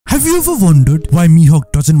Have you ever wondered why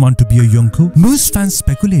Mihawk doesn't want to be a Yonko? Most fans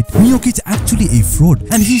speculate Mihawk is actually a fraud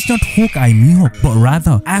and he's not Hawkeye Mihawk but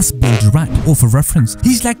rather Ass Bald Rat, or for reference,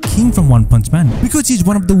 he's like King from One Punch Man because he's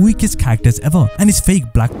one of the weakest characters ever and his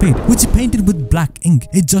fake black paint which he painted with black ink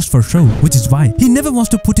is just for show, which is why he never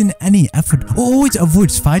wants to put in any effort or always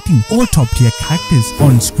avoids fighting all top tier characters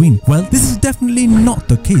on screen. Well, this is definitely not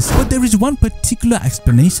the case, but there is one particular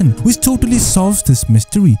explanation which totally solves this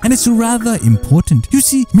mystery and it's rather important. You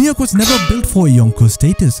see, Mihawk was never built for a Yonko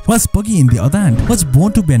status, whilst Buggy in the other hand was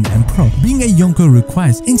born to be an emperor. Being a Yonko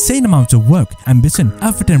requires insane amounts of work, ambition,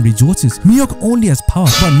 effort and resources. Mihawk only has power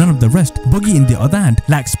but none of the rest. Buggy in the other hand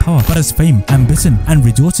lacks power but has fame, ambition and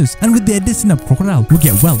resources, and with the addition of Crocodile we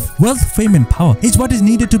get wealth. Wealth, fame and power is what is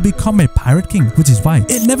needed to become a pirate king, which is why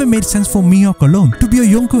it never made sense for Mihawk alone to be a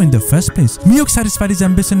Yonko in the first place. Mihawk satisfied his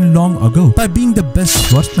ambition long ago by being the best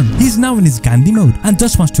swordsman. He is now in his Gandhi mode and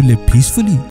just wants to live peacefully.